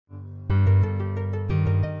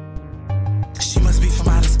She must be from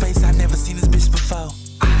outer space, I never seen this bitch before.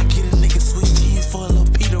 I get a nigga switch cheese for a little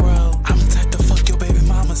Peter roll. I'm the type to fuck your baby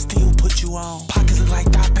mama, still put you on. Pockets look like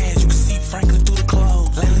thigh pads, you can see Franklin through the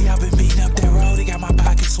clothes. Lately I've been beating up that road, they got my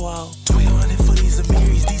pockets swole. 1200 for these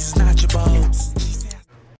Amiris, these is not your bows.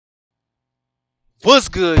 What's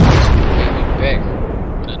good, YouTube? We back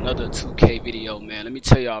with another 2K video, man. Let me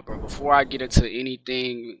tell y'all, bro, before I get into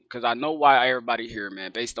anything, because I know why everybody here,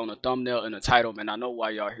 man, based on the thumbnail and the title, man, I know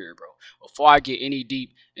why y'all here, bro. Before I get any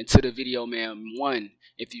deep into the video, man, one,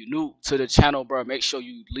 if you new to the channel, bro, make sure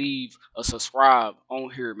you leave a subscribe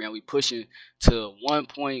on here, man. We pushing to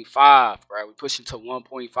 1.5, bro. We pushing to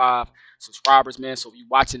 1.5 subscribers, man. So if you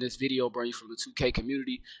watching this video, bro, you from the 2K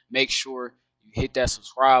community, make sure you hit that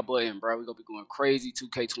subscribe button, bro. We're gonna be going crazy.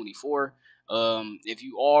 2K24. If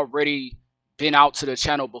you already been out to the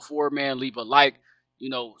channel before, man, leave a like. You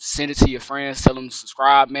know, send it to your friends. Tell them to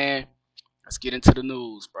subscribe, man. Let's get into the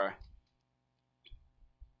news, bro.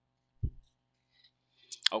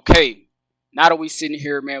 Okay, now that we sitting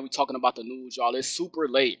here, man, we talking about the news, y'all. It's super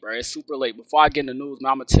late, bro. It's super late. Before I get in the news,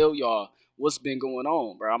 man, I'm gonna tell y'all what's been going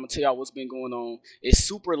on, bro. I'm gonna tell y'all what's been going on. It's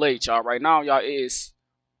super late, y'all. Right now, y'all, it's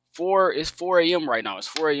 4 a.m. right now. It's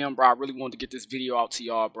 4 a.m., bro. I really wanted to get this video out to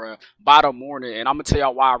y'all, bro, by the morning. And I'm going to tell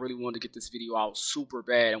y'all why I really wanted to get this video out super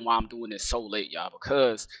bad and why I'm doing this so late, y'all.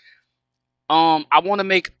 Because I want to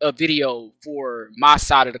make a video for my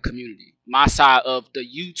side of the community. My side of the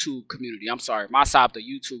YouTube community. I'm sorry. My side of the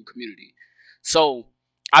YouTube community. So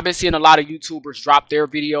I've been seeing a lot of YouTubers drop their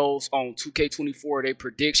videos on 2K24, their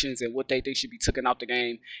predictions and what they think should be taken out the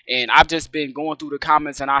game. And I've just been going through the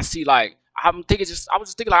comments and I see like, I was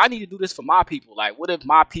just thinking like I need to do this for my people. Like, what if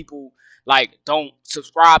my people like don't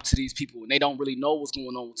subscribe to these people and they don't really know what's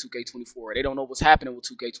going on with 2K24? They don't know what's happening with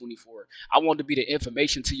 2K24. I want to be the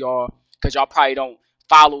information to y'all because y'all probably don't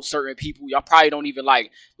follow certain people. Y'all probably don't even like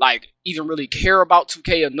even really care about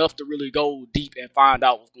 2K enough to really go deep and find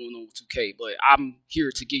out what's going on with 2K. But I'm here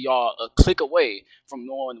to get y'all a click away from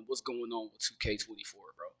knowing what's going on with 2K24,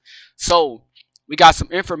 bro. So we got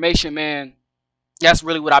some information, man. That's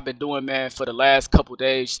really what I've been doing, man, for the last couple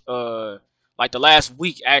days. Like the last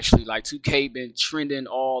week, actually. Like 2K been trending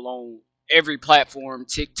all on every platform,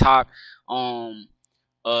 TikTok,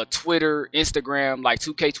 Twitter, Instagram. Like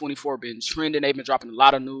 2K24 been trending. They've been dropping a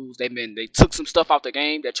lot of news. They took some stuff out the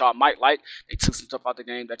game that y'all might like. They took some stuff out the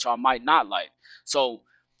game that y'all might not like. So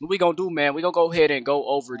what we gonna do, man? We gonna go ahead and go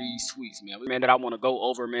over these tweets, man. That I want to go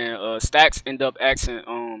over, man. Stacks end up asking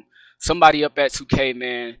somebody up at 2K,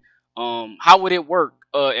 man. How would it work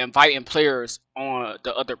inviting players on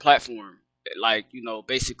the other platform, like, you know,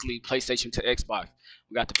 basically PlayStation to Xbox?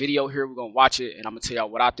 We got the video here. We're gonna watch it and I'm gonna tell y'all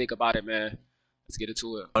what I think about it, man. Let's get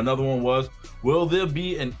into it. Another one was, will there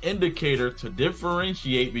be an indicator to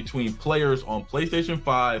differentiate between players on PlayStation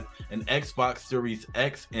 5 and Xbox Series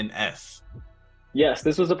X and S? Yes,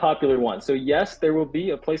 this was a popular one. So yes, there will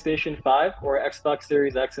be a PlayStation 5 or Xbox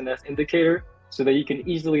Series X and S indicator, so that you can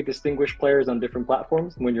easily distinguish players on different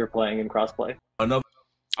platforms when you're playing in crossplay.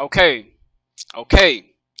 Okay.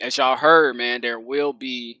 As y'all heard, man, there will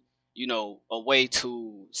be, you know, a way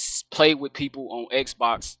to play with people on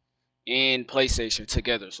Xbox and PlayStation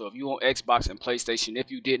together. So if you on Xbox and PlayStation, if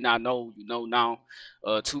you did not know, you know now.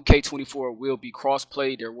 2K24 will be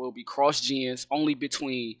cross-play. There will be cross-gens only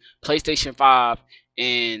between PlayStation 5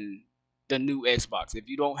 and the new Xbox. If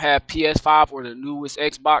you don't have PS5 or the newest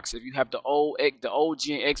Xbox, if you have the old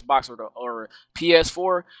gen Xbox or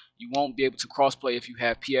PS4, you won't be able to crossplay if you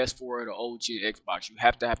have PS4 or the old gen Xbox. You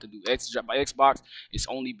have to do Xbox. It's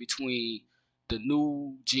only between the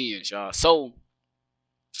new gens, y'all. So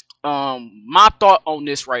my thought on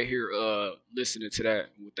this right here, listening to that,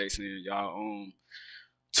 what they saying, y'all,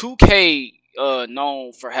 2K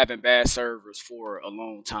known for having bad servers for a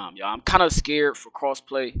long time, y'all. I'm kind of scared for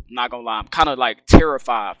crossplay. I'm not gonna lie. I'm kind of like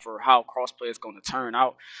terrified for how crossplay is gonna turn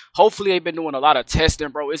out. Hopefully, they've been doing a lot of testing,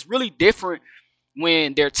 bro. It's really different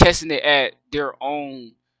when they're testing it at their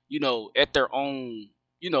own, you know, their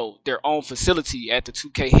own facility at the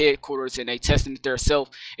 2K headquarters, and they testing it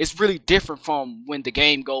themselves. It's really different from when the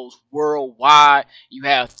game goes worldwide. You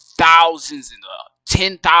have thousands and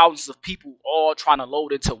 10,000s of people all trying to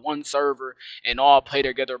load into one server and all play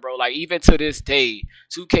together, bro. Like, even to this day,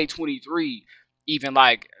 2K23 even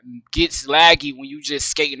like gets laggy when you just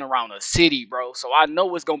skating around a city, bro. So I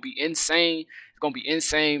know it's gonna be insane. It's gonna be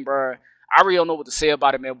insane, bro. I really don't know what to say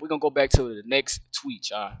about it, man. We're gonna go back to the next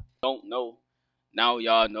tweet, y'all. Don't know. Now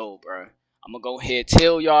y'all know, bro. I'm gonna go ahead and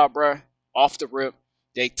tell y'all, bro, off the rip,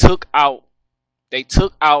 they took out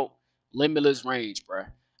limitless range, bro.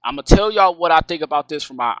 I'm gonna tell y'all what I think about this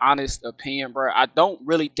from my honest opinion, bro. I don't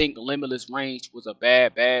really think Limitless Range was a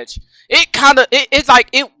bad badge. It kind of, it's like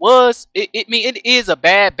it was. I mean, it is a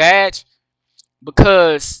bad badge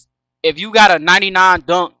because if you got a 99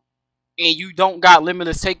 dunk and you don't got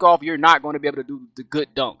Limitless Takeoff, you're not going to be able to do the good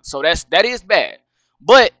dunk. So that is bad.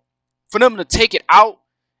 But for them to take it out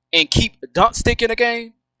and keep the dunk stick in the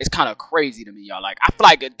game, it's kind of crazy to me, y'all. Like, I feel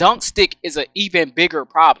like a dunk stick is an even bigger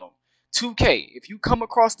problem. 2K, if you come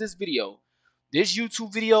across this video, this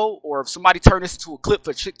YouTube video, or if somebody turned this into a clip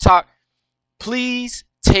for TikTok, please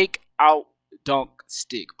take out dunk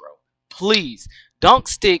stick, bro. Please. Dunk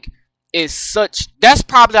stick is such, that's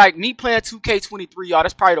probably like me playing 2K23, y'all.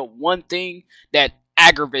 That's probably the one thing that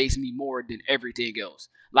aggravates me more than everything else.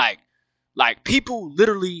 Like people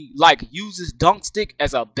literally like use this dunk stick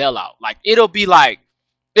as a bailout. Like it'll be like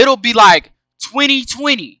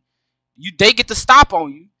 2020. They get the stop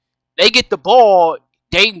on you. They get the ball.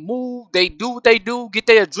 They move. They do what they do. Get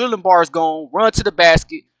their adrenaline bars going. Run to the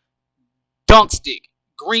basket. Dunk stick.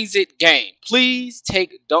 Greens it game. Please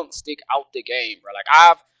take dunk stick out the game, bro. Like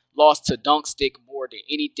I've lost to dunk stick more than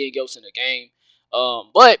anything else in the game.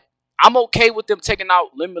 But I'm okay with them taking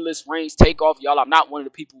out Limitless Range Takeoff, y'all. I'm not one of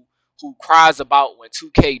the people who cries about when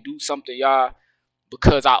 2K do something, y'all,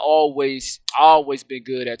 because I always been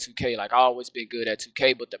good at 2K. Like I always been good at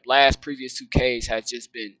 2K, but the last previous 2Ks has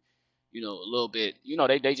just been, a little bit,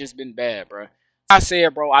 they just been bad, bro. I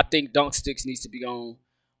said, bro, I think dunk sticks needs to be gone.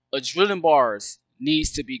 Adrenaline bars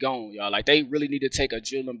needs to be gone, y'all. Like they really need to take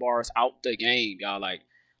adrenaline bars out the game, y'all. Like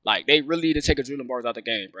they really need to take adrenaline bars out the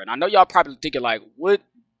game, bro. And I know y'all probably thinking like, what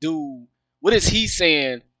is he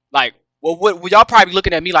saying? Like, well, what y'all probably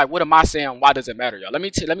looking at me like, what am I saying? Why does it matter, y'all? Let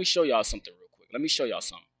me show y'all something real quick. Let me show y'all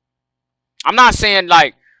something. I'm not saying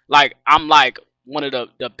like I'm like one of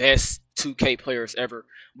the best 2K players ever,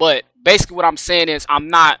 but basically what I'm saying is I'm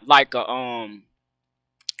not like a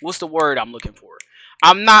what's the word I'm looking for?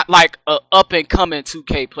 I'm not like a up and coming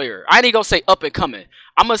 2K player. I ain't gonna say up and coming.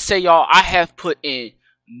 I'm gonna say, y'all, I have put in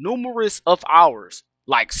numerous of hours,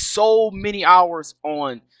 like so many hours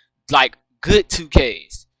on like good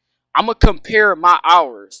 2Ks. I'm gonna compare my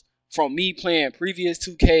hours from me playing previous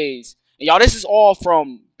 2Ks. And y'all, this is all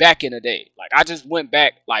from back in the day. Like I just went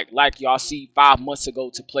back like y'all see 5 months ago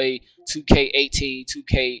to play 2K18,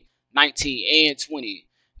 2K19, and 20.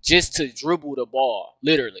 Just to dribble the ball,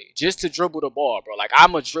 literally. Just to dribble the ball, bro. Like,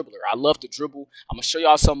 I'm a dribbler. I love to dribble. I'm going to show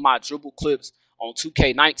y'all some of my dribble clips on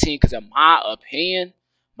 2K19 because in my opinion,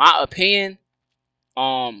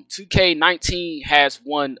 2K19 has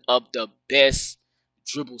one of the best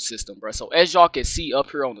dribble system, bro. So, as y'all can see up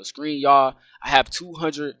here on the screen, y'all, I have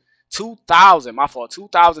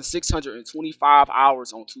 2,625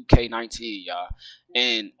 hours on 2K19, y'all.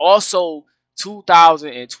 And also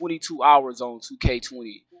 2,022 hours on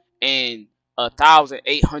 2K20 and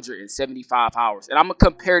 1,875 hours. And I'm gonna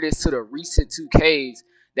compare this to the recent 2Ks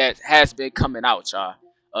that has been coming out, y'all.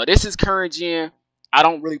 This is current gen. I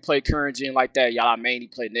don't really play current gen like that, y'all. I mainly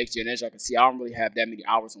play next gen. As y'all can see, I don't really have that many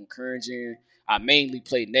hours on current gen. I mainly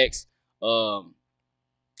play next. Here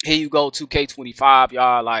you go, 2K25,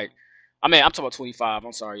 y'all. Like, I'm talking about 25.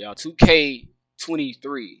 I'm sorry, y'all.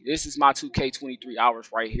 2K23. This is my 2K23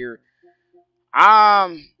 hours right here.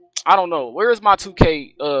 I don't know. Where is my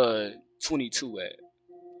 2K22 at?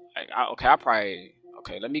 Like, okay.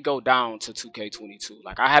 Let me go down to 2K22.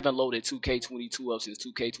 Like I haven't loaded 2K22 up since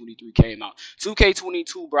 2K23 came out.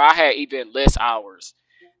 2K22, bro. I had even less hours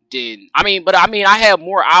than I had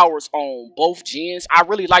more hours on both gens. I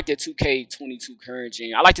really like the 2K22 current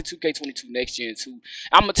gen. I like the 2K22 next gen too.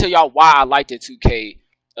 I'm gonna tell y'all why I like the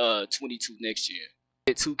 2K22 next gen.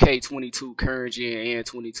 2K22 current gen and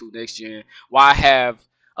 22 next gen. Why I have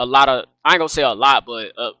a lot of, I ain't gonna say a lot,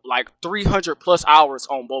 but like 300 plus hours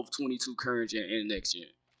on both 22 current gen and next gen.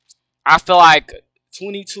 I feel like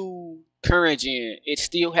 22 current gen, it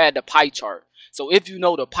still had the pie chart. So if you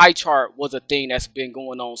know, the pie chart was a thing that's been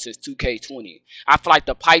going on since 2K20. I feel like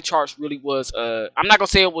the pie charts really was, I'm not gonna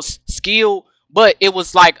say it was skill, but it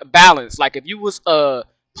was like balance. Like if you was a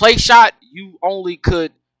play shot, you only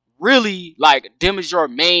could really like them is your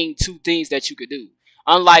main two things that you could do.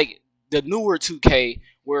 Unlike the newer 2K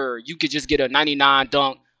where you could just get a 99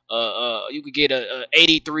 dunk, you could get a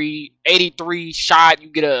 83 shot, you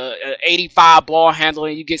get a 85 ball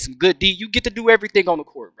handling, you get some good D, you get to do everything on the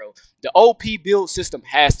court, bro. The OP build system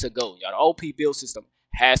has to go, y'all. The OP build system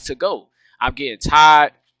has to go. I'm getting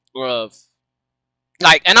tired of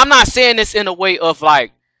like, and I'm not saying this in a way of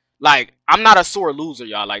like I'm not a sore loser,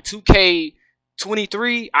 y'all. Like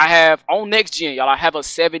 2K23, I have on next gen, y'all. I have a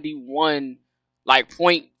 71 like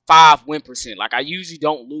 0.5 win percent. Like I usually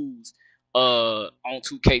don't lose on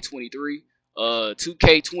 2K23.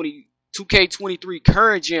 2K23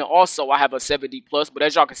 current gen also I have a 70 plus, but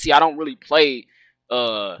as y'all can see, I don't really play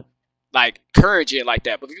like current gen like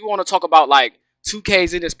that. But if you want to talk about like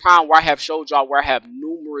 2Ks in this prime where I have showed y'all where I have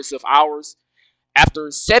numerous of hours,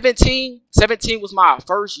 after 17 was my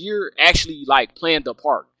first year actually like playing the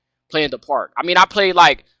park. I mean, I played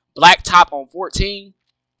like blacktop on 14,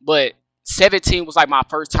 but 17 was like my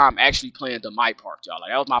first time actually playing the my park, y'all.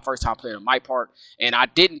 Like that was my first time playing the my park, and I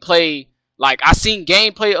didn't play like I seen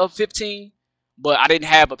gameplay of 15, but I didn't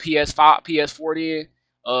have a PS5, PS4 then.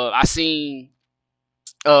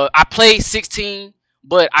 I played 16,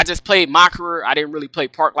 but I just played my career. I didn't really play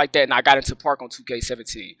Park like that, and I got into Park on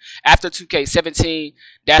 2K17. After 2K17,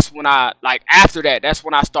 that's when that's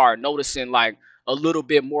when I started noticing like a little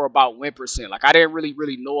bit more about win percent. Like I didn't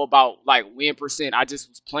really know about like win percent. I just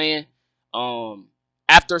was playing.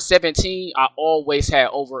 After 17, I always had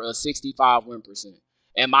over a 65 win percent.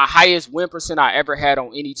 And my highest win percent I ever had on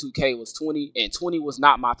any 2K was 20, and 20 was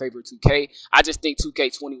not my favorite 2K. I just think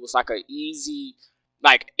 2K20 was like a easy,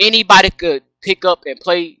 like anybody could pick up and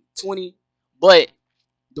play 20, but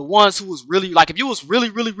the ones who was really like, if you was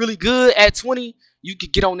really good at 20, you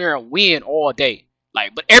could get on there and win all day.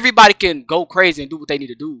 Like, but everybody can go crazy and do what they need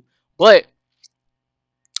to do. But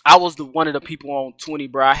I was one of the people on 20,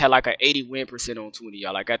 bro. I had like an 80 win percent on 20,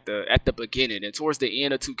 y'all. Like at the beginning, and towards the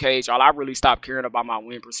end of 2K, y'all, I really stopped caring about my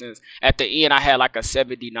win percents. At the end, I had like a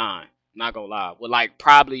 79. Not gonna lie, with like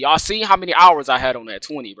probably y'all see how many hours I had on that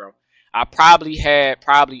 20, bro. I probably had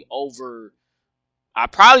over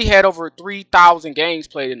 3,000 games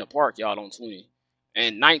played in the park, y'all, on 20.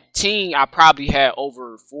 And 19, I probably had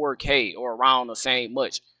over 4K or around the same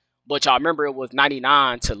much. But y'all remember it was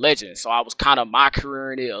 99 to legend, so I was kind of my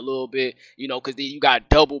career in it a little bit, you know, because then you got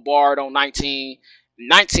double barred on 19.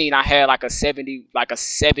 19, I had like a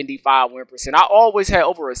 75 win percent. I always had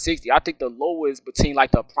over a 60. I think the lowest between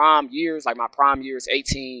like the prime years, like my prime years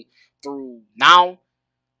 18 through now,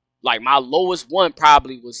 like my lowest one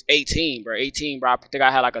probably was 18, bro. 18, bro. I think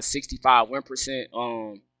I had like a 65 win percent.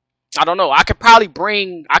 I don't know. I could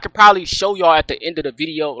probably show y'all at the end of the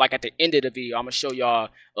video. Like at the end of the video, I'm gonna show y'all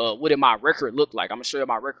what did my record look like. I'm gonna show you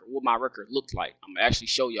what my record looked like. I'm gonna actually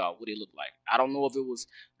show y'all what it looked like. I don't know if it was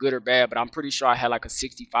good or bad, but I'm pretty sure I had like a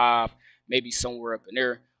 65, maybe somewhere up in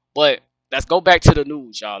there. But let's go back to the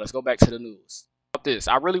news, y'all. Let's go back to the news. About this,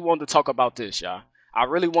 I really wanted to talk about this, y'all. I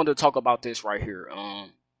really wanted to talk about this right here.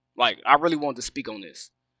 Like I really wanted to speak on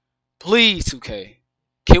this. Please, 2K,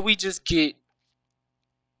 can we just get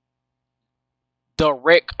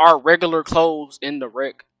our regular clothes in the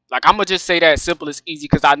rec? Like I'm gonna just say that simple as easy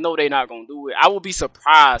because I know they're not gonna do it. I would be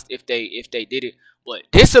surprised if they did it, but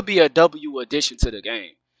this would be a W addition to the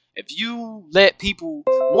game. If you let people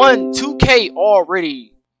 2K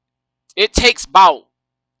already, it takes about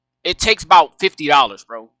 $50,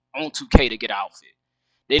 bro, on 2K to get an outfit.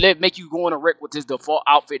 They make you go in a rec with this default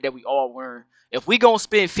outfit that we all wearing. If we gonna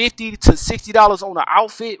spend $50 to $60 on an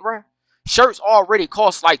outfit, bro, shirts already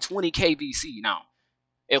cost like 20K VC now.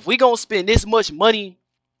 If we gonna spend this much money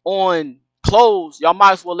on clothes, y'all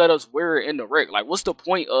might as well let us wear it in the rec. Like, what's the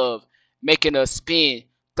point of making us spend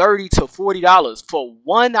 $30 to $40 for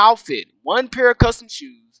one outfit, one pair of custom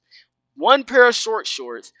shoes, one pair of short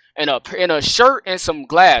shorts, and a shirt and some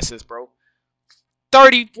glasses, bro?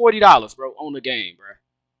 $30, $40, bro, on the game, bro.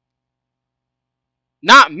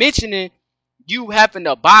 Not mentioning you having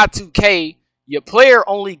to buy 2K. Your player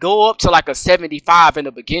only go up to like a 75 in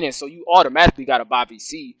the beginning, so you automatically gotta buy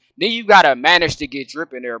VC. Then you gotta manage to get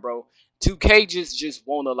drip in there, bro. 2K just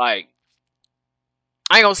wanna like,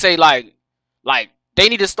 I ain't gonna say like they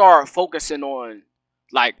need to start focusing on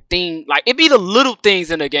like it be the little things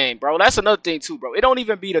in the game, bro. That's another thing too, bro. It don't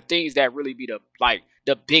even be the things that really be the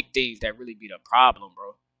big things that really be the problem,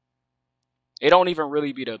 bro. It don't even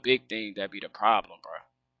really be the big thing that be the problem, bro.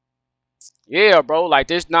 Yeah, bro, like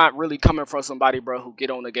this not really coming from somebody, bro, who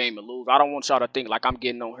get on the game and lose. I don't want y'all to think like I'm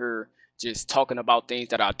getting on here just talking about things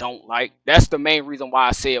that I don't like. That's the main reason why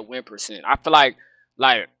I said win percent. I feel like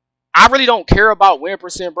I really don't care about win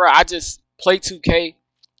percent, bro. I just play 2K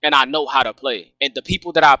and I know how to play. And the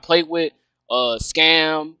people that I play with,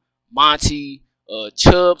 Scam, Monty,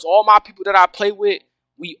 Chubbs, all my people that I play with,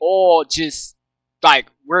 we all just like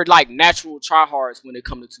we're like natural tryhards when it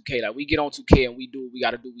comes to 2K. Like we get on 2K and we do what we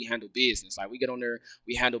gotta do. We handle business. Like we get on there,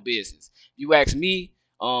 we handle business. If you ask me,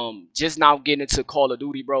 just now getting into Call of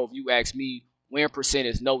Duty, bro. If you ask me, win percent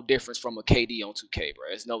is no difference from a KD on 2K, bro.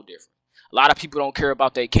 It's no different. A lot of people don't care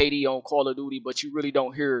about their KD on Call of Duty, but you really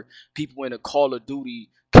don't hear people in the Call of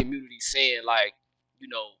Duty community saying like, you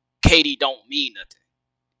know, KD don't mean nothing.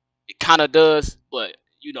 It kind of does, but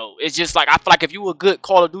you know, it's just like I feel like if you a good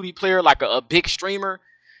Call of Duty player, like a big streamer,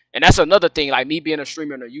 and that's another thing, like me being a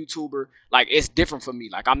streamer and a YouTuber, like it's different for me.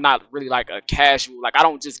 Like I'm not really like a casual, like I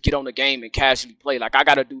don't just get on the game and casually play. Like I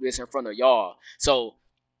gotta do this in front of y'all. So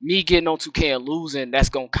me getting on 2K and losing, that's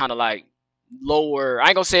gonna kind of like lower. I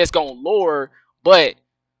ain't gonna say it's gonna lower, but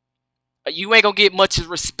you ain't gonna get much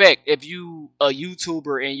respect if you a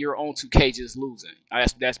YouTuber and you're on 2K just losing.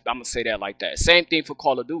 That's I'm gonna say that like that. Same thing for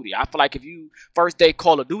Call of Duty. I feel like if you first day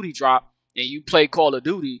Call of Duty drop and you play Call of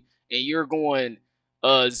Duty and you're going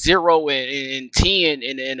 0 and 10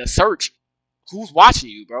 in a search, who's watching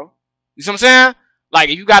you, bro? You see what I'm saying? Like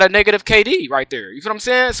if you got a negative KD right there, you feel what I'm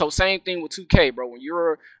saying? So same thing with 2K, bro. When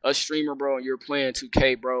you're a streamer, bro, and you're playing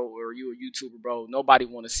 2K, bro, or you a YouTuber, bro, nobody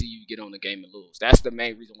want to see you get on the game and lose. That's the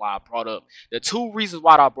main reason why I brought up the two reasons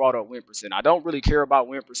why I brought up win percent. I don't really care about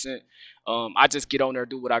win percent. I just get on there,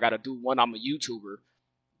 do what I gotta do. One, I'm a YouTuber.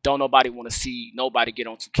 Don't nobody want to see nobody get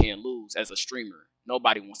on 2K and lose as a streamer.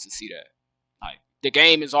 Nobody wants to see that. Like the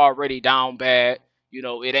game is already down bad. You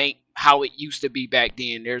know, it ain't how it used to be back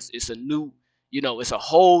then. It's a new, you know, it's a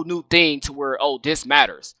whole new thing to where, oh, this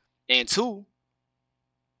matters. And two,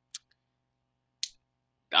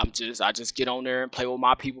 I just get on there and play with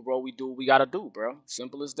my people, bro. We do what we gotta do, bro.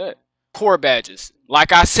 Simple as that. Core badges.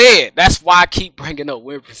 Like I said, that's why I keep bringing up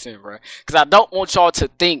win percent, bro. Because I don't want y'all to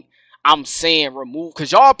think I'm saying remove.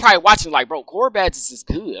 Because y'all probably watching like, bro, core badges is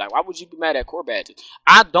good. Like, why would you be mad at core badges?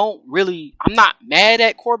 I'm not mad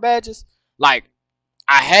at core badges. Like,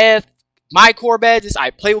 I have my core badges. I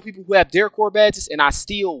play with people who have their core badges, and I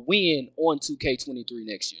still win on 2K23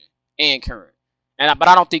 next year and current. But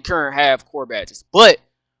I don't think current have core badges. But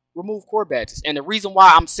remove core badges, and the reason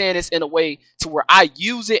why I'm saying this in a way to where I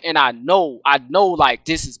use it, and I know like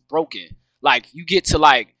this is broken. Like you get to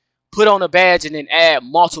like put on a badge and then add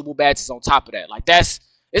multiple badges on top of that. Like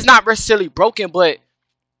it's not necessarily broken, but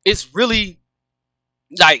it's really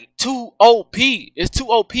like too OP. It's too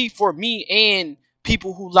OP for me and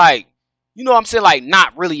people who like, you know what I'm saying, like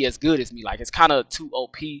not really as good as me. Like it's kind of too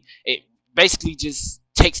OP. It basically just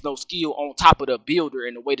takes no skill on top of the builder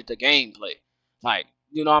and the way that the game play. Like,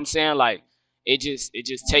 you know what I'm saying? Like it just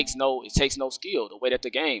takes no skill the way that the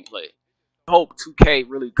game play. I hope 2K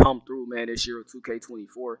really come through, man, this year with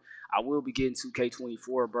 2K24. I will be getting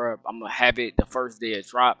 2K24, bro. I'm gonna have it the first day it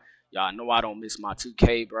drop. Y'all know I don't miss my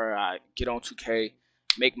 2K, bro. I get on 2K,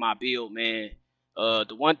 make my build, man.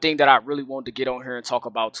 The one thing that I really wanted to get on here and talk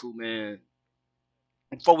about too, man,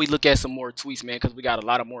 before we look at some more tweets, man, because we got a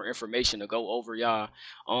lot of more information to go over, y'all.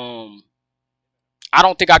 I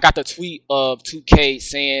don't think I got the tweet of 2K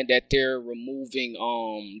saying that they're removing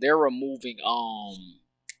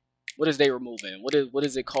what is they removing? What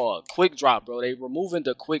is it called? Quick drop, bro. They removing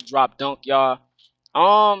the quick drop dunk, y'all.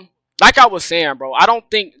 Like I was saying, bro, I don't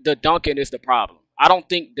think the dunking is the problem. I don't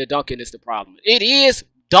think the dunking is the problem. It is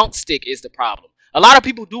dunk stick is the problem. A lot of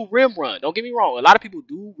people do rim run. Don't get me wrong. A lot of people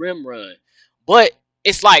do rim run, but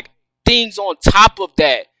it's like things on top of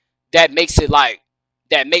that that makes it like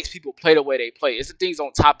that makes people play the way they play. It's the things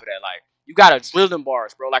on top of that, like you got a drilling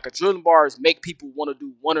bars, bro. Like a drilling bars make people want to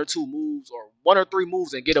do one or two moves or one or three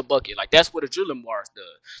moves and get a bucket. Like that's what a drilling bars does.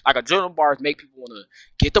 Like a drilling bars make people want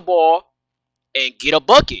to get the ball and get a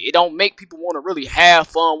bucket. It don't make people want to really have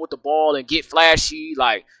fun with the ball and get flashy.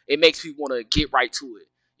 Like it makes people want to get right to it.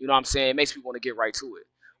 You know what I'm saying? It makes people want to get right to it.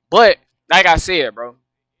 But like I said, bro,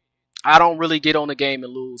 I don't really get on the game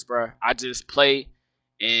and lose, bro. I just play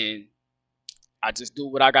and I just do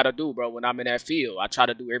what I gotta do, bro. When I'm in that field, I try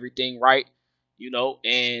to do everything right, you know.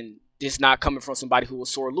 And this not coming from somebody who was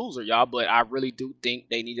a sore loser, y'all. But I really do think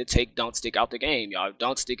they need to take dunk stick out the game, y'all.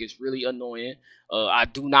 Dunk stick is really annoying. I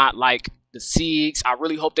do not like the SIGs. I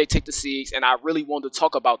really hope they take the SIGs, and I really want to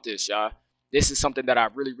talk about this, y'all. This is something that I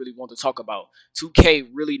really, really want to talk about. 2K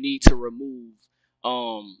really need to remove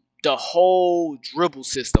the whole dribble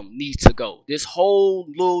system needs to go. This whole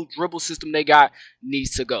little dribble system they got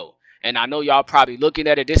needs to go. And I know y'all probably looking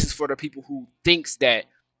at it. This is for the people who thinks that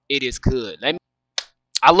it is good.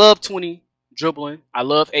 I love 20 dribbling. I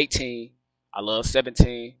love 18. I love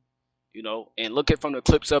 17. You know, and looking from the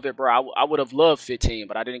clips of it, bro, I would have loved 15,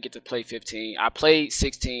 but I didn't get to play 15. I played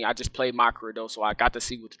 16. I just played my career, though, so I got to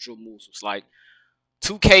see what the dribble moves was like.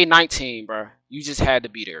 2K19, bro, you just had to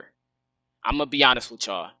be there. I'm going to be honest with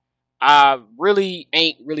y'all. I really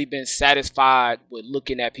ain't really been satisfied with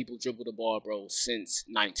looking at people dribble the ball, bro, since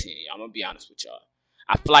 19. I'm going to be honest with y'all.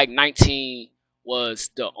 I feel like 19 was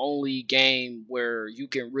the only game where you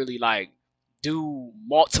can really, like, do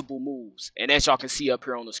multiple moves. And as y'all can see up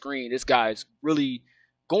here on the screen, this guy's really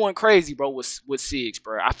going crazy, bro, with SIGs,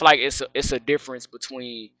 bro. I feel like it's a difference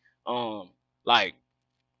between, like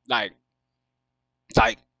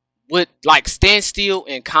Like with like standstill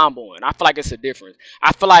and comboing. I feel like it's a difference.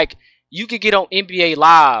 I feel like you could get on NBA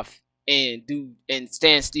Live and do and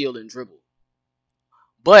stand still and dribble.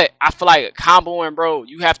 But I feel like comboing, bro,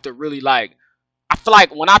 you have to really like. I feel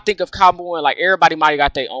like when I think of comboing, like everybody might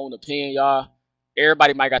got their own opinion, y'all.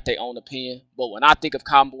 Everybody might got their own opinion. But when I think of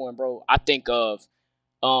comboing, bro, I think of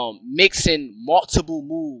mixing multiple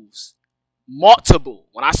moves. Multiple.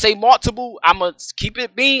 When I say multiple, I'ma keep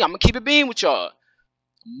it being with y'all.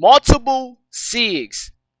 Multiple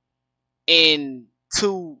SIGs in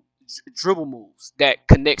two dribble moves that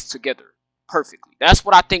connects together perfectly. That's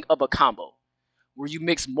what I think of a combo, where you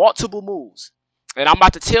mix multiple moves. And I'm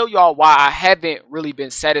about to tell y'all why I haven't really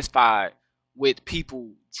been satisfied with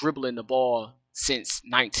people dribbling the ball since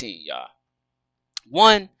 19, y'all.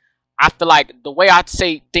 One, I feel like the way I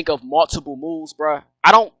say think of multiple moves, bruh,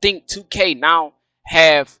 I don't think 2K now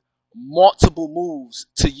have multiple moves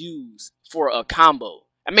to use for a combo.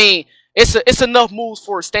 I mean, it's enough moves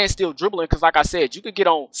for standstill dribbling because, like I said, you could get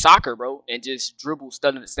on soccer, bro, and just dribble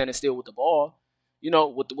standing still with the ball. You know,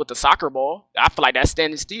 with the soccer ball, I feel like that's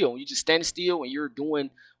standing still. You just standing still and you're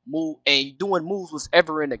doing moves was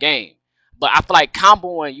ever in the game. But I feel like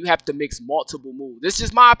comboing, you have to mix multiple moves. This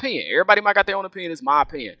is my opinion. Everybody might got their own opinion. It's my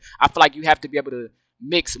opinion. I feel like you have to be able to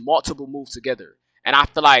mix multiple moves together. And I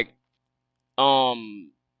feel like I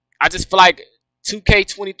just feel like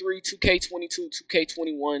 2K23,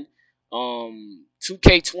 2K22, 2K21,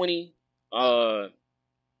 2K20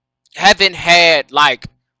 haven't had like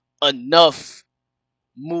enough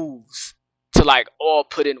moves to like all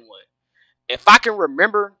put in one. If I can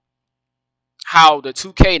remember how the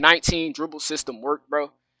 2K19 dribble system worked,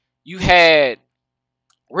 bro, you had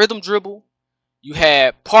rhythm dribble, you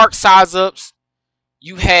had park size ups,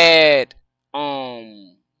 you had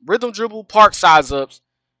rhythm dribble, park size ups,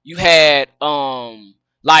 you had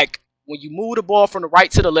like when you move the ball from the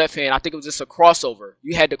right to the left hand, I think it was just a crossover.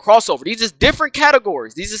 You had the crossover. These is different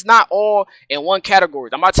categories. These is not all in one category.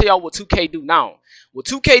 I'm about to tell y'all what 2K do now. What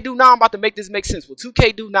 2K do now, I'm about to make this make sense. What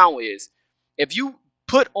 2K do now is if you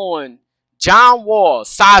put on John Wall's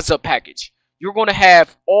size up package, you're going to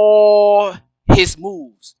have all his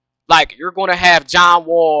moves. Like you're going to have John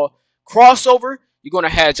Wall crossover. You're going to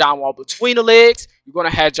have John Wall between the legs. You're going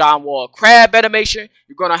to have John Wall crab animation.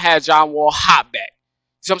 You're going to have John Wall hop back.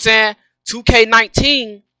 See what I'm saying?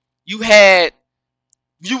 2K19, you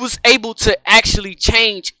was able to actually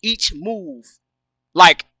change each move,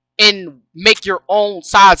 like, and make your own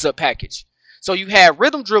size up package. So you had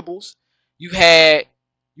rhythm dribbles, you had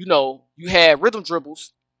rhythm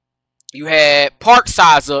dribbles, you had park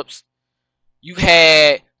size ups, you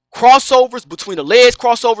had crossovers between the legs,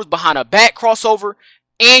 crossovers behind a back crossover,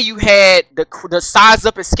 and you had the size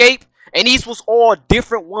up escape. And these was all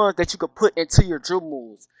different ones that you could put into your dribble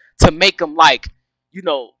moves to make them like,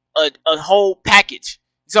 a whole package.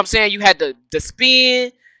 You know what I'm saying? You had the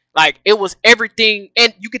spin, like it was everything,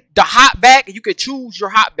 and you could the hot back. You could choose your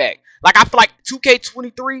hot back. Like I feel like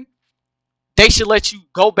 2K23, they should let you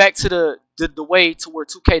go back to the way to where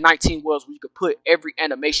 2K19 was, where you could put every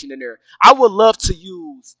animation in there. I would love to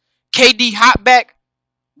use KD hot back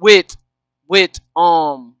with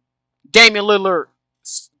Damian Lillard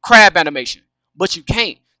crab animation, but you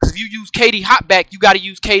can't, because if you use KD hot back, you got to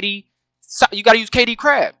use KD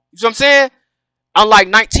crab. You know what I'm saying? Unlike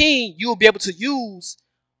 19, you will be able to use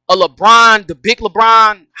a LeBron, the big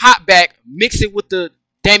LeBron hot back, mix it with the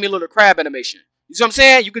Damian Lillard crab animation. You know what I'm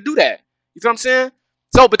saying? You could do that. You know what I'm saying?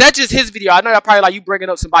 So, but that's just his video. I know that probably like you bringing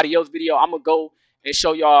up somebody else's video. I'm gonna go and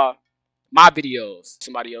show y'all my videos.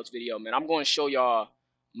 Somebody else's video, man. I'm going to show y'all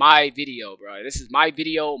my video, bro. This is my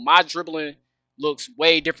video. My dribbling looks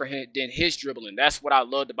way different than his dribbling. That's what I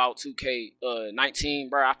loved about 2K19,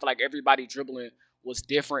 bro. I feel like everybody dribbling was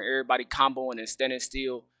different. Everybody comboing and standing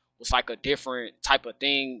still was like a different type of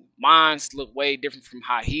thing. Mine's look way different from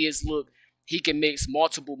how his look. He can mix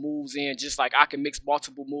multiple moves in just like I can mix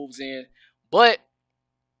multiple moves in. But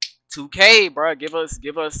 2K, bro, give us a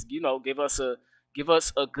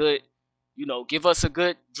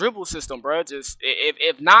good dribble system, bro. Just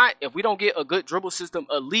if we don't get a good dribble system,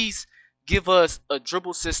 at least give us a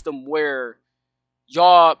dribble system where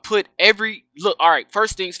y'all put every look. All right,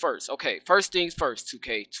 first things first. Okay, first things first.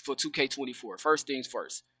 2K for 2K24. First things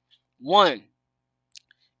first. One,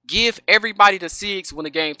 give everybody the SIGs when the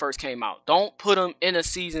game first came out. Don't put them in a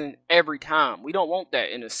season every time. We don't want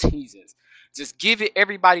that in the seasons. Just give it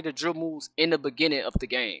everybody the dribble moves in the beginning of the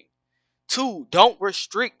game. Two, don't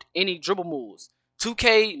restrict any dribble moves.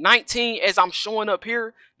 2K19, as I'm showing up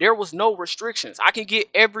here, there was no restrictions. I can get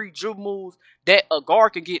every dribble move that a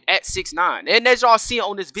guard can get at 6'9". And as y'all see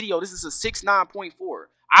on this video, this is a 6'9.4.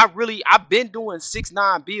 I've been doing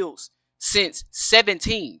 6'9" builds since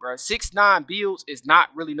 17, bro. 6'9" builds is not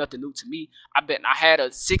really nothing new to me. I had a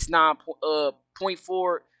 6'9" point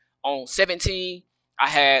forward on 17. I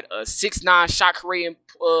had a 6'9" shot creating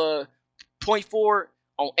point forward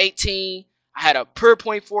on 18. I had a pure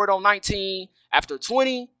point forward on 19. After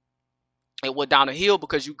 20, it went down the hill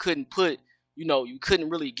because you couldn't you couldn't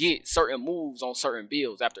really get certain moves on certain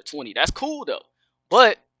builds after 20. That's cool though.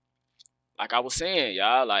 But like I was saying,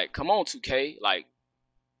 y'all, like, come on, 2K. Like,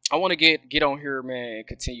 I want to get on here, man, and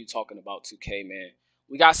continue talking about 2K, man.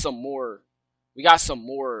 We got some more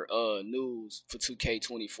news for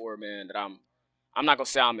 2K24, man, that I'm not gonna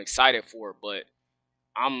say I'm excited for, but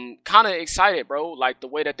I'm kind of excited, bro. Like the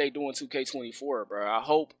way that they doing 2K24, bro. I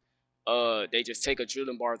hope they just take a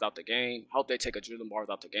drilling bars out the game. I hope they take a drilling bars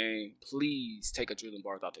out the game. Please take a drilling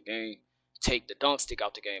bars out the game. Take the dunk stick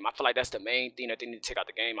out the game. I feel like that's the main thing that they need to take out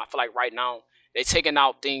the game. I feel like right now they taking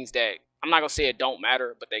out things that I'm not gonna say it don't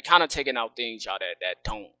matter, but they kind of taking out things, y'all, that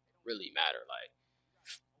don't really matter. Like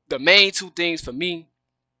the main two things for me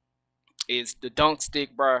is the dunk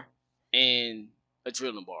stick, bro, and the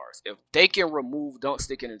drilling bars. If they can remove dunk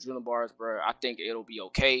stick and the drilling bars, bro, I think it'll be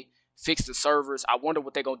okay. Fix the servers. I wonder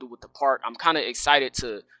what they're gonna do with the park. I'm kind of excited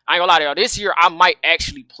to. I ain't gonna lie to y'all. This year I might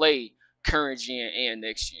actually play current gen and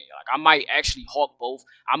next gen. Like I might actually hawk both.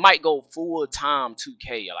 I might go full time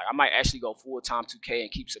 2K. Like I might actually go full time 2K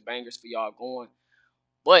and keep some bangers for y'all going.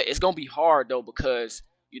 But it's gonna be hard though because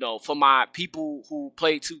for my people who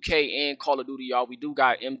play 2K and Call of Duty, y'all, we do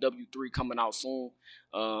got MW3 coming out soon.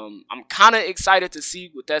 I'm kind of excited to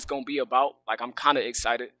see what that's gonna be about. Like I'm kind of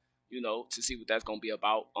excited, to see what that's gonna be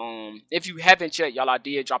about. If you haven't checked, y'all, I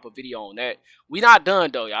did drop a video on that. We not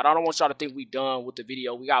done though, y'all. I don't want y'all to think we done with the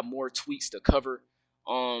video. We got more tweets to cover.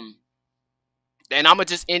 And I'm gonna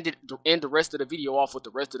just end the rest of the video off with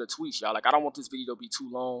the rest of the tweets, y'all. Like I don't want this video to be too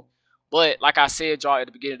long. But like I said, y'all, at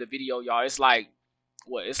the beginning of the video, y'all, it's like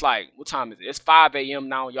what time is it? It's 5 a.m.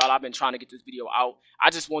 now, y'all. I've been trying to get this video out. I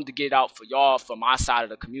just wanted to get it out for y'all, for my side of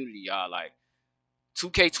the community, y'all. Like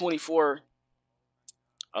 2K24,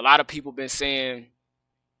 a lot of people been saying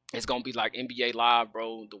it's gonna be like NBA Live,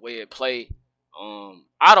 bro, the way it play.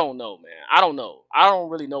 I don't know, man. I don't know. I don't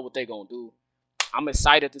really know what they gonna do. I'm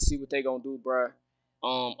excited to see what they gonna do, bro.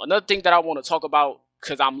 Another thing that I want to talk about,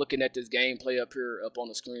 because I'm looking at this gameplay up here, up on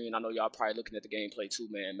the screen. I know y'all probably looking at the gameplay too,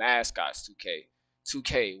 man. Mascots, 2K.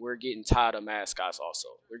 2K, we're getting tired of mascots also.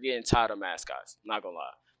 We're getting tired of mascots. Not gonna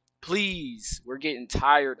lie. Please, we're getting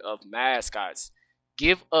tired of mascots.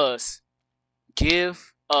 Give us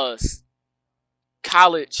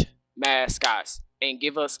college mascots and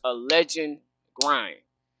give us a legend grind.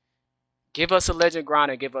 Give us a legend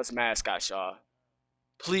grind and give us mascots, y'all.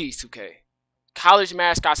 Please, 2K. College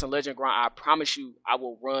mascots and legend grind, I promise you I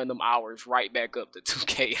will run them hours right back up to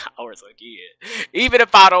 2K hours again. Even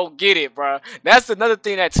if I don't get it, bro. That's another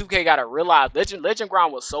thing that 2K gotta realize. Legend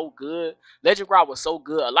grind was so good. Legend grind was so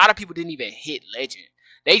good. A lot of people didn't even hit legend.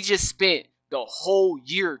 They just spent the whole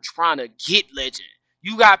year trying to get legend.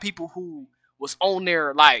 You got people who was on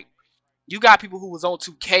there like, you got people who was on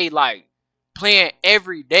 2K like playing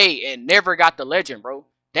every day and never got the legend, bro.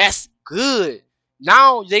 That's good.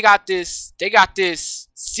 Now they got this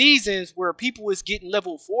seasons where people is getting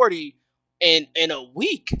level 40 in a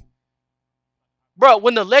week. Bro,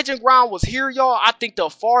 when the legend grind was here, y'all, I think the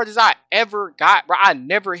farthest I ever got, bro, I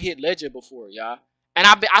never hit legend before, y'all. And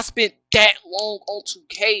I spent that long on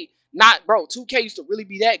 2K. Not, bro, 2K used to really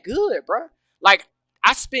be that good, bro. Like,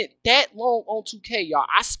 I spent that long on 2K, y'all.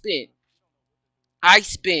 I spent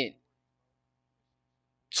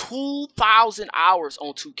 2,000 hours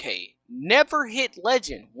on 2K. Never hit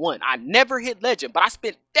legend. I never hit legend, but I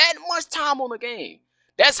spent that much time on the game.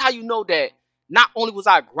 That's how you know that not only was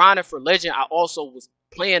I grinding for legend, I also was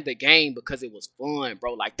playing the game because it was fun,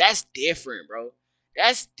 bro. Like, that's different, bro.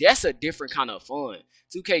 That's a different kind of fun.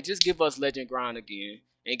 2K, just give us legend grind again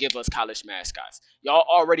and give us college mascots. Y'all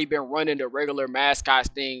already been running the regular mascots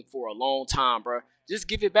thing for a long time, bro. Just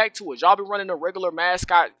give it back to us. Y'all been running the regular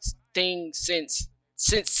mascots thing since.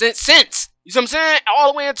 You know what I'm saying?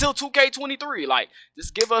 All the way until 2K23. Like,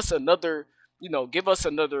 just give us another,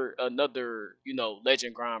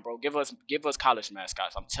 legend grind, bro. Give us college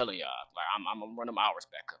mascots. I'm telling y'all. Like, I'm gonna run them hours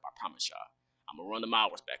back up. I promise y'all. I'm gonna run them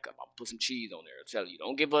hours back up. I'm gonna put some cheese on there. I tell you,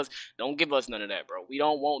 don't give us none of that, bro. We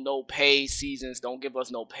don't want no paid seasons. Don't give us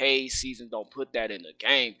no paid seasons. Don't put that in the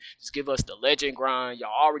game. Just give us the legend grind. Y'all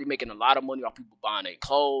already making a lot of money off people buying their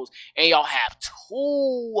clothes, and y'all have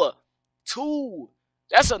two.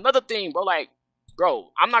 That's another thing, bro. Like,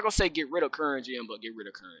 bro, I'm not gonna say get rid of current gen, but get rid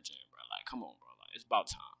of current gen, bro. Like, come on, bro. Like, it's about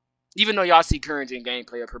time. Even though y'all see current gen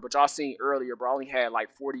gameplay up here, but y'all seen earlier, bro, I only had like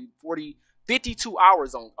 52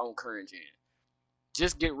 hours on current gen.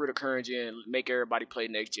 Just get rid of current gen, make everybody play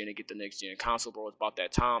next gen and get the next gen console, bro. It's about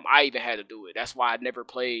that time. I even had to do it. That's why I never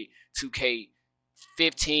played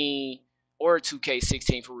 2K15 or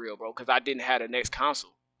 2K16 for real, bro, because I didn't have the next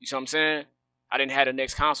console. You see what I'm saying? I didn't have the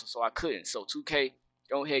next console, so I couldn't. So 2K,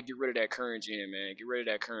 go ahead, get rid of that current gen, man. Get rid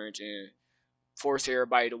of that current gen. Force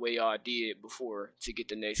everybody the way y'all did before to get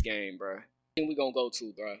the next game, bro. Thing we gonna go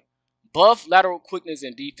to, bro. Buff lateral quickness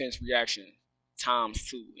and defense reaction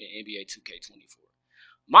 ×2 in NBA 2K24.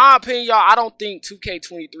 My opinion, y'all, I don't think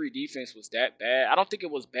 2K23 defense was that bad. I don't think it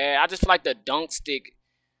was bad. I just feel like the dunk stick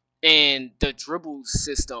and the dribble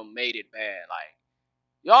system made it bad. Like,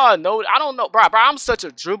 y'all know, I don't know, bro. I'm such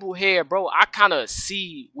a dribble head, bro. I kind of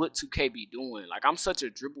see what 2K be doing. Like, I'm such a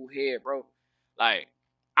dribble head, bro. Like,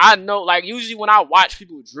 I know, like, usually when I watch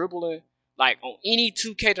people dribbling, like, on any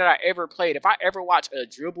 2K that I ever played, if I ever watch a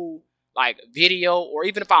dribble, like, video, or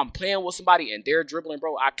even if I'm playing with somebody and they're dribbling,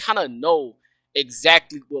 bro, I kind of know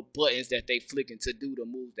exactly what buttons that they flicking to do the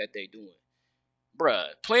moves that they doing. Bruh,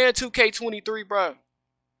 playing 2K23, bruh,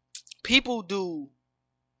 people do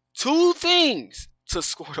 2 things to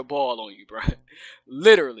score the ball on you, bruh.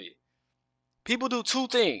 Literally. People do 2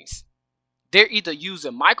 things. They're either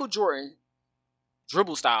using Michael Jordan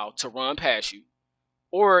dribble style to run past you,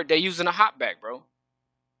 or they're using a hop back, bro.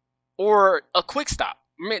 Or a quick stop.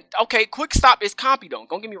 I mean, okay, quick stop is compy, though.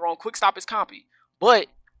 Don't get me wrong, quick stop is compy. But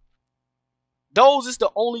those is the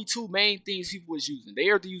only 2 main things people was using. They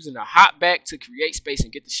are using a hop back to create space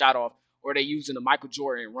and get the shot off, or they using a Michael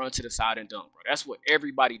Jordan and run to the side and dunk, bro. That's what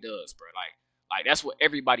everybody does, bro. Like that's what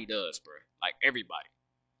everybody does, bro. Like everybody.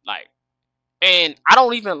 Like, and I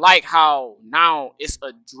don't even like how now it's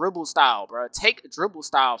a dribble style, bro. Take dribble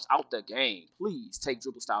styles out the game. Please take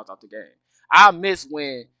dribble styles out the game. I miss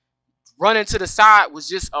when running to the side was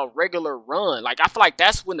just a regular run. Like, I feel like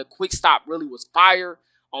that's when the quick stop really was fire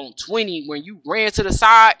on 20, when you ran to the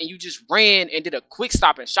side and you just ran and did a quick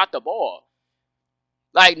stop and shot the ball.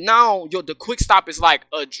 Like, now the quick stop is like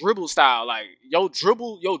a dribble style. Like, your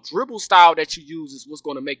dribble style that you use is what's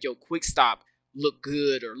going to make your quick stop look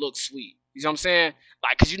good or look sweet. You know what I'm saying?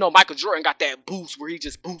 Like, because you know Michael Jordan got that boost where he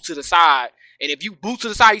just boots to the side. And if you boot to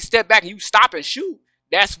the side, you step back and you stop and shoot.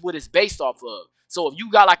 That's what it's based off of. So if you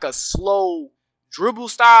got like a slow dribble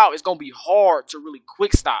style, it's going to be hard to really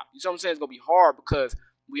quick stop. You know what I'm saying? It's going to be hard because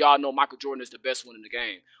we all know Michael Jordan is the best one in the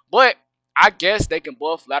game. But I guess they can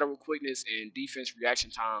buff lateral quickness and defense reaction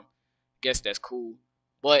time. Guess that's cool.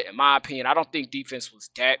 But in my opinion, I don't think defense was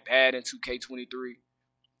that bad in 2K23.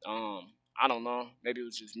 I don't know. Maybe it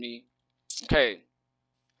was just me. Okay.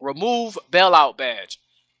 Remove bailout badge.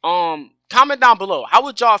 Comment down below. How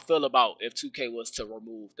would y'all feel about if 2K was to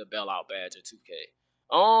remove the bailout badge of 2K?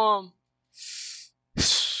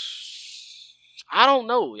 I don't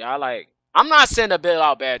know, y'all. Like, I'm not saying the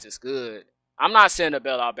bailout badge is good. I'm not saying the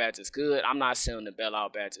bailout badge is good. I'm not saying the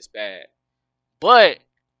bailout badge is bad. But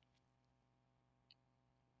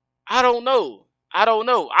I don't know. I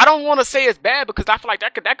don't want to say it's bad because I feel like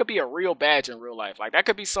that could be a real badge in real life. Like, that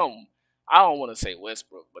could be something. I don't want to say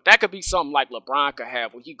Westbrook, but that could be something like LeBron could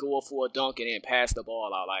have when he go up for a dunk and then pass the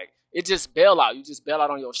ball out. Like, it just bailout. You just bail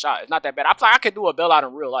out on your shot. It's not that bad. I feel like I could do a bailout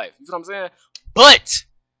in real life. You know what I'm saying?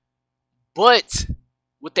 But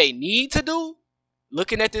what they need to do,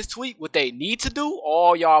 looking at this tweet, what they need to do,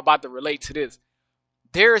 all y'all about to relate to this.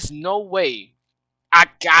 There is no way I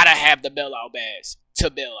gotta have the bailout badge to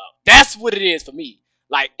bail out. That's what it is for me.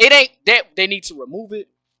 Like, it ain't that they need to remove it.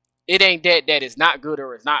 It ain't that it's not good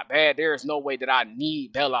or it's not bad. There is no way that I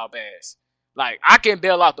need bailout badge. Like, I can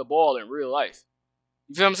bail out the ball in real life.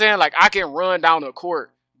 You feel what I'm saying? Like, I can run down the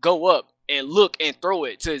court, go up, and look and throw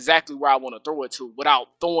it to exactly where I want to throw it to without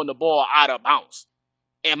throwing the ball out of bounds.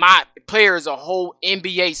 And my player is a whole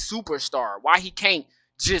NBA superstar. Why he can't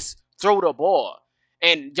just throw the ball?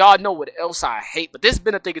 And y'all know what else I hate. But this has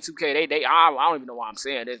been a thing of 2K. I don't even know why I'm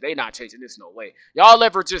saying this. They not changing this no way. Y'all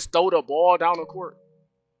ever just throw the ball down the court?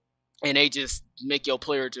 And they just make your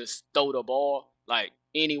player just throw the ball, like,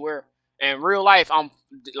 anywhere. In real life, I'm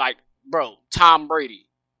like, bro, Tom Brady.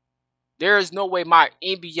 There is no way my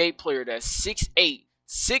NBA player that's 6'8",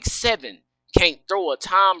 6'7", can't throw a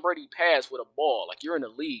Tom Brady pass with a ball. Like, you're in the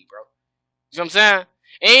league, bro. You know what I'm saying?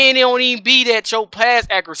 And it don't even be that your pass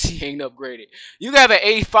accuracy ain't upgraded. You have an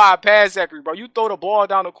 85 pass accuracy, bro. You throw the ball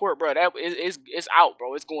down the court, bro. It's out,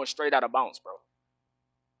 bro. It's going straight out of bounds, bro.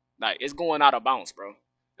 Like, it's going out of bounds, bro.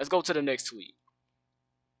 Let's go to the next tweet.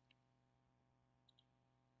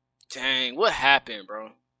 Dang, what happened,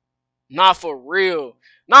 bro? Not for real.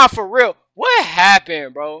 What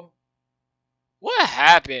happened, bro? What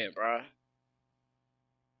happened, bro?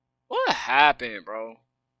 What happened, bro?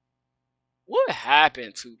 What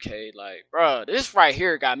happened, 2K? Like, bro, this right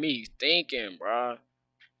here got me thinking, bro.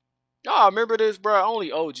 Y'all remember this, bro?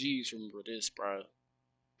 Only OGs remember this, bro.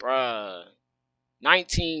 Bruh.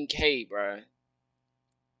 19K, bruh.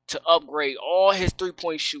 To upgrade all his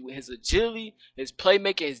three-point shooting, his agility, his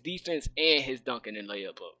playmaking, his defense, and his dunking and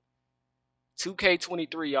layup up.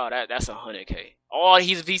 2K23, y'all, that's 100K. All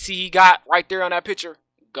his VC he got right there on that picture,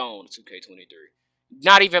 gone. 2K23.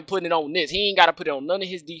 Not even putting it on this. He ain't got to put it on none of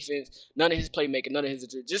his defense, none of his playmaking, none of his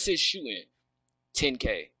agility, just his shooting.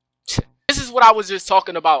 10K. This is what I was just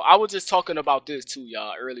talking about. I was just talking about this too,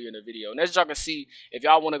 y'all, earlier in the video. And as y'all can see, if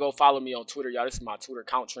y'all want to go follow me on Twitter, y'all, this is my Twitter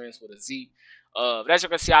account, Trends with a Z. But as y'all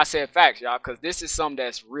can see, I said facts, y'all, because this is something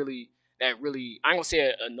that's really, I ain't gonna say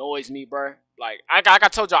it annoys me, bro. Like I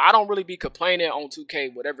told y'all, I don't really be complaining on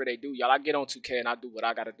 2K, whatever they do, y'all. I get on 2K and I do what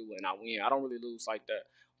I gotta do and I win. I don't really lose like that.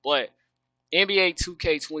 But NBA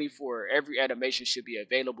 2K24, every animation should be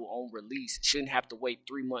available on release. Shouldn't have to wait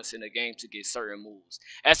 3 months in a game to get certain moves.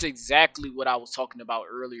 That's exactly what I was talking about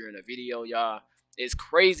earlier in the video, y'all. It's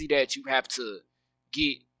crazy that you have to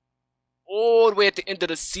get all the way at the end of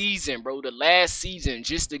the season, bro, the last season,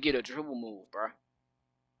 just to get a dribble move, bro.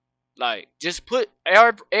 Like, just put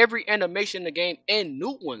every animation in the game and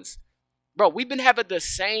new ones. Bro, we've been having the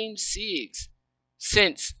same SIGs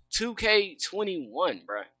since 2K21,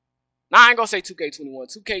 bro. Nah, I ain't gonna say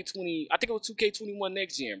 2K21. 2K20, I think it was 2K21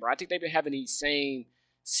 next gen, bro. I think they've been having these same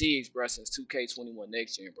SIGs, bro, since 2K21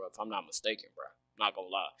 next gen, bro, if I'm not mistaken, bro. Not gonna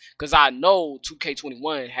lie. Because I know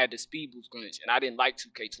 2K21 had the speed boost glitch, and I didn't like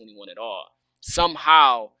 2K21 at all.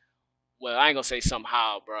 Somehow, well, I ain't gonna say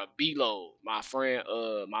somehow, bro. B-Load, my friend,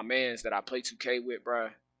 my mans that I play 2K with, bro,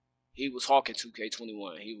 he was hawking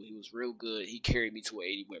 2K21. He was real good. He carried me to an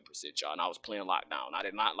 80 win percent, y'all, and I was playing lockdown. I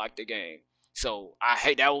did not like the game. So I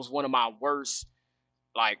hate that was one of my worst,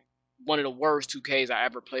 like one of the worst 2Ks I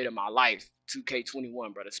ever played in my life.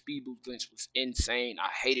 2K21, bro. The speed boost glitch was insane. I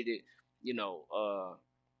hated it. You know,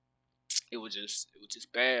 it was just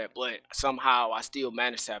bad. But somehow I still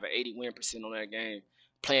managed to have an 80 win percent on that game,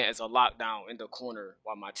 playing as a lockdown in the corner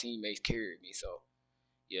while my teammates carried me. So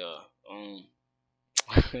yeah,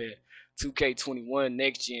 2K21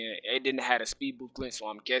 next gen, it didn't have a speed boost glitch, so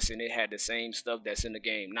I'm guessing it had the same stuff that's in the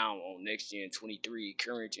game now on next gen 23,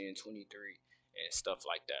 current gen 23, and stuff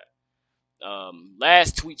like that.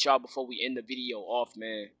 Last tweet, y'all, before we end the video off,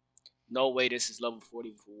 man. No way this is level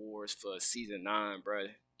 40 awards for season 9, bro.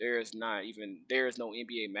 There is no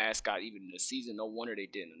NBA mascot even in the season. No wonder they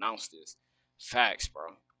didn't announce this. Facts,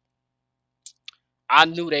 bro. I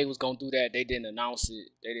knew they was gonna do that. They didn't announce it.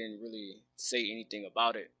 They didn't really say anything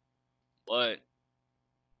about it. But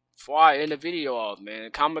before I end the video off,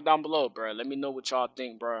 man, comment down below, bro. Let me know what y'all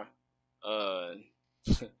think, bro.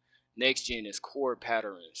 Next gen is core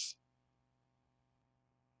patterns.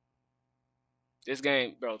 This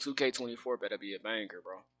game, bro, 2K24 better be a banger,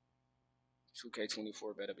 bro.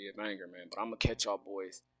 2K24 better be a banger, man. But I'm gonna catch y'all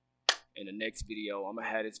boys in the next video. I'm gonna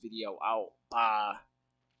have this video out by,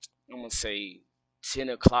 I'm gonna say 10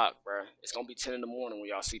 o'clock, bro. It's gonna be 10 in the morning when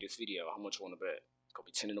y'all see this video. How much you wanna bet? It's gonna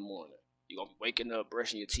be 10 in the morning. You're gonna be waking up,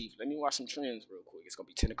 brushing your teeth. Let me watch some trends real quick. It's gonna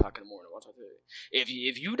be 10 o'clock in the morning. Watch I tell you.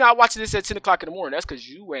 If you not watching this at 10 o'clock in the morning, that's because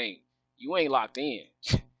you ain't locked in.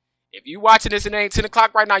 If you watching this and it ain't 10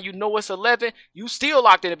 o'clock right now, you know it's 11. You still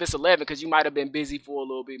locked in if it's 11 because you might have been busy for a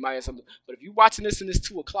little bit, might have something. But if you watching this and it's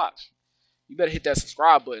 2 o'clock, you better hit that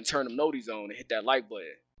subscribe button, turn them noties on, and hit that like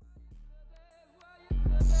button.